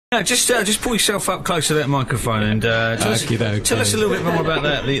Just pull yourself up close to that microphone and tell us a little bit more about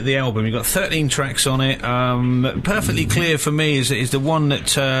that. The album. You've got 13 tracks on it. Perfectly clear for me is the one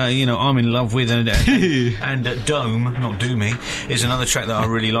that I'm in love with, and Dome, not Doomy, is another track that I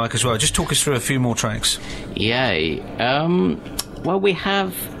really like as well. Just talk us through a few more tracks. Yay. Well, we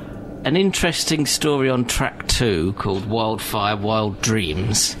have an interesting story on track 2 called Wildfire, Wild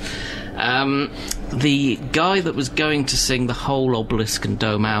Dreams. The guy that was going to sing the whole Obelisk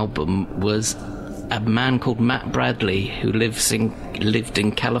Dome album was a man called Matt Bradley, who lived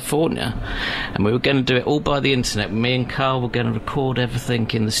in California, and we were going to do it all by the internet. Me and Carl were going to record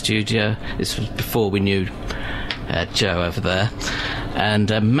everything in the studio. This was before we knew Joe over there, and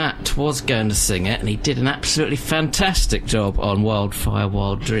Matt was going to sing it, and he did an absolutely fantastic job on Wildfire,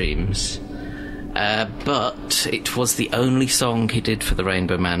 Wild Dreams. But it was the only song he did for the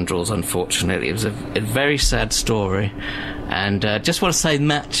Rainbow Mandrills, unfortunately. It was a very sad story, and just want to say,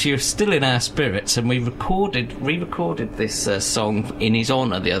 Matt, you're still in our spirits, and we re-recorded this song in his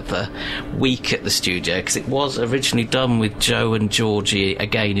honour the other week at the studio, because it was originally done with Joe and Georgie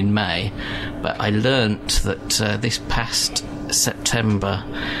again in May, but I learnt that this past September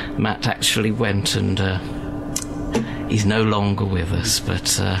Matt actually went, and he's no longer with us,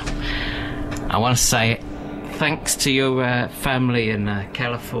 but I want to say thanks to your family in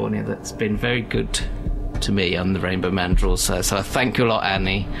California that's been very good to me on the Rainbow Mandrills. So I thank you a lot,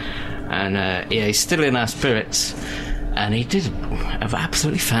 Annie. And he's still in our spirits, and he did an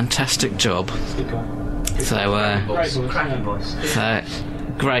absolutely fantastic job.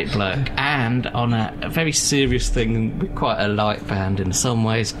 Great bloke. And on a very serious thing, we're quite a light band in some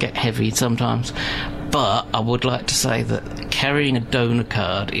ways, get heavy sometimes. But I would like to say that carrying a donor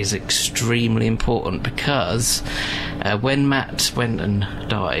card is extremely important, because when Matt went and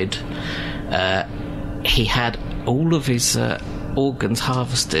died, he had all of his organs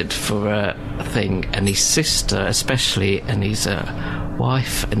harvested for a thing, and his sister especially, and his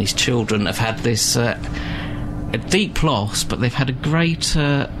wife and his children have had this a deep loss, but they've had a great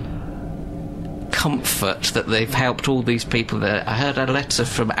comfort that they've helped all these people there. I heard a letter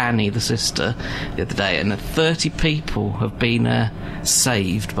from Annie, the sister, the other day, and 30 people have been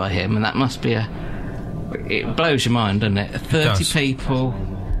saved by him, and that must be it blows your mind, doesn't it? 30 people,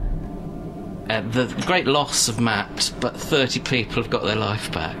 the great loss of Matt, but 30 people have got their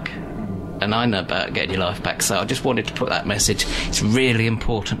life back. And I know about getting your life back, so I just wanted to put that message. It's really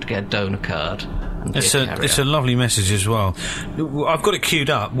important to get a donor card. It's a lovely message as well. I've got it queued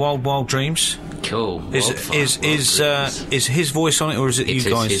up. Wild Dreams. Cool. Is his voice on it, or is it you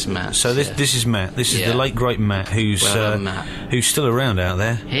guys? It is Matt. So this is Matt. This is the late great Matt, who's still around out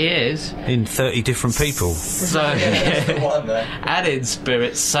there. He is in 30 different people. So and in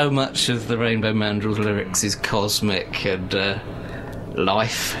spirit, so much of the Rainbow Mandrills lyrics is cosmic, and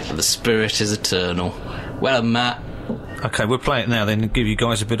life, the spirit is eternal. Well, Matt. Okay, we'll play it now then and give you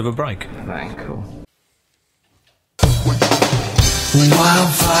guys a bit of a break. Very cool.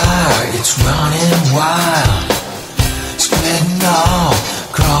 Wildfire, it's running wild, spreading all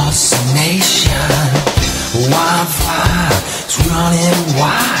across the nation. Wildfire, it's running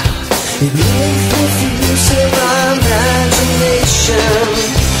wild, it makes me feel so my imagination.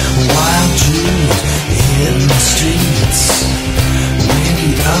 Wild dreams in the streets,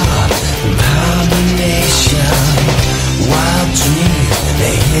 windy up combination. Wild dreams,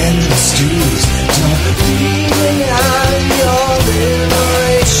 they in the streets. Don't be out of your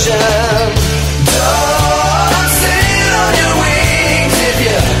liberation. Don't sit on your wings if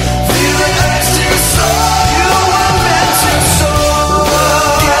you feel it hurts to soar. You were meant to soar.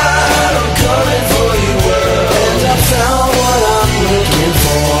 I'm coming for you, world, and I found what I'm looking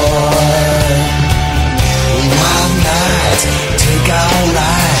for. Wild nights, take our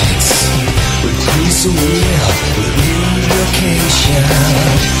rides. We grease the wheel with new location.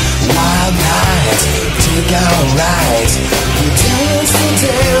 Wild nights, take our rides. We dance the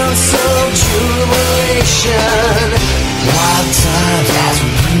dance of jubilation. Wild times as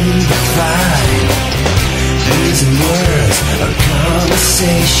we redefine. Using words of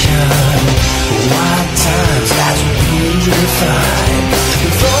conversation. Wild times as we redefine. The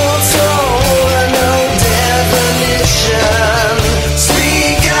thoughts hold no definition.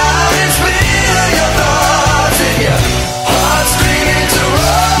 Speak out and spill your thoughts in your heart, screaming to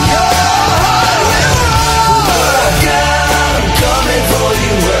run. Your heart will run.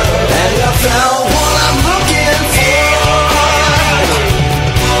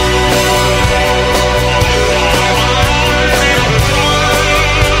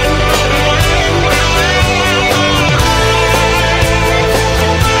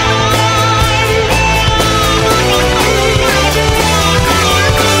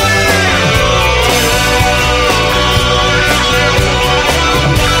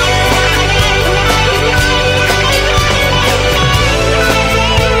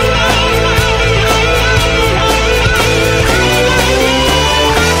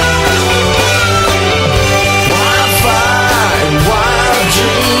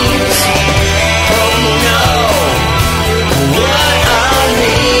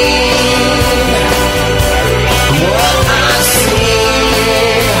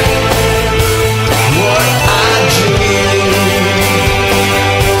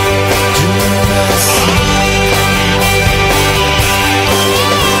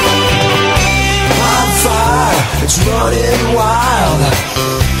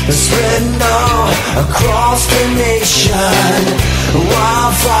 spreading all across the nation.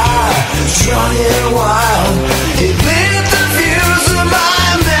 Wildfire, running wild, it lit the views of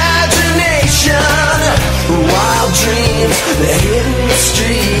my imagination. Wild dreams, they're hitting the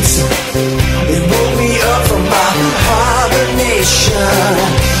streets. It woke me up from my hibernation.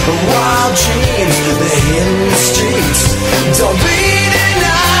 Wild dreams, they're hitting the streets. Don't be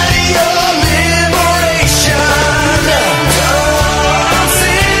denied your liberation. Don't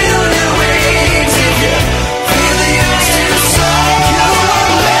sit on your wings if you feel the urge to soar. You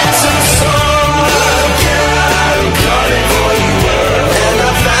were meant to soar. Look out, I'm coming for you, world. And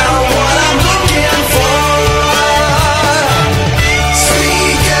I found what I'm looking for.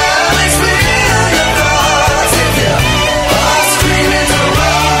 Speak out, explain your thoughts if you are screaming to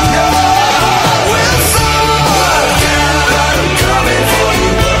run. No, we'll soar. Look out, I'm coming for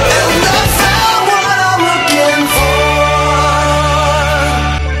you, world. And I found what I'm looking for.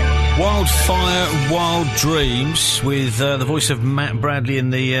 Wildfire, Wild Dreams, with the voice of Matt Bradley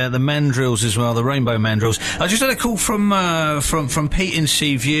and the Mandrills as well, the Rainbow Mandrills. I just had a call from Pete in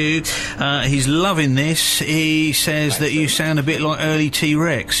Seaview. He's loving this. He says that you sound a bit like early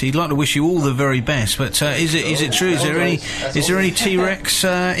T-Rex. He'd like to wish you all the very best. But is it true? Is there any T-Rex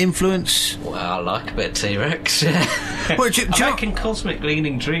influence? Well, I like a bit of T-Rex, yeah. Well, do you I reckon Cosmic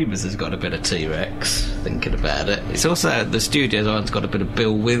Leaning Dreamers has got a bit of T-Rex, thinking about it. It's also, the studio's one's got a bit of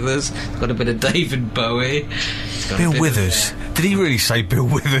Bill Withers, it's got a bit of David Bowie. Bill Withers? Did he really say Bill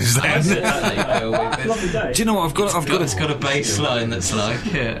Withers then? Bill Withers. Do you know what? It's got a bass line that's like,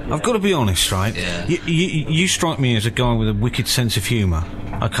 yeah. I've got to be honest, right? Yeah. You strike me as a guy with a wicked sense of humour.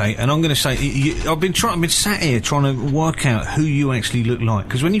 Okay, and I'm going to say, I've been sat here trying to work out who you actually look like.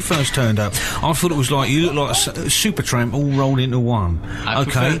 Because when you first turned up, I thought it was like you look like a Supertramp all rolled into one. I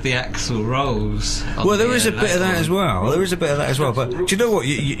prefer the Axl Rose. Well, there is a bit of that as well. There is a bit of that as well. But do you know what?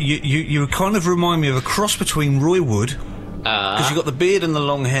 You kind of remind me of a cross between Roy Wood, because you've got the beard and the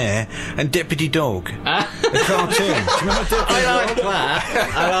long hair, and Deputy Dog, the cartoon. Do you remember Deputy Dog?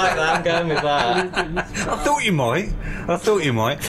 I like that. I'm going with that. I thought you might.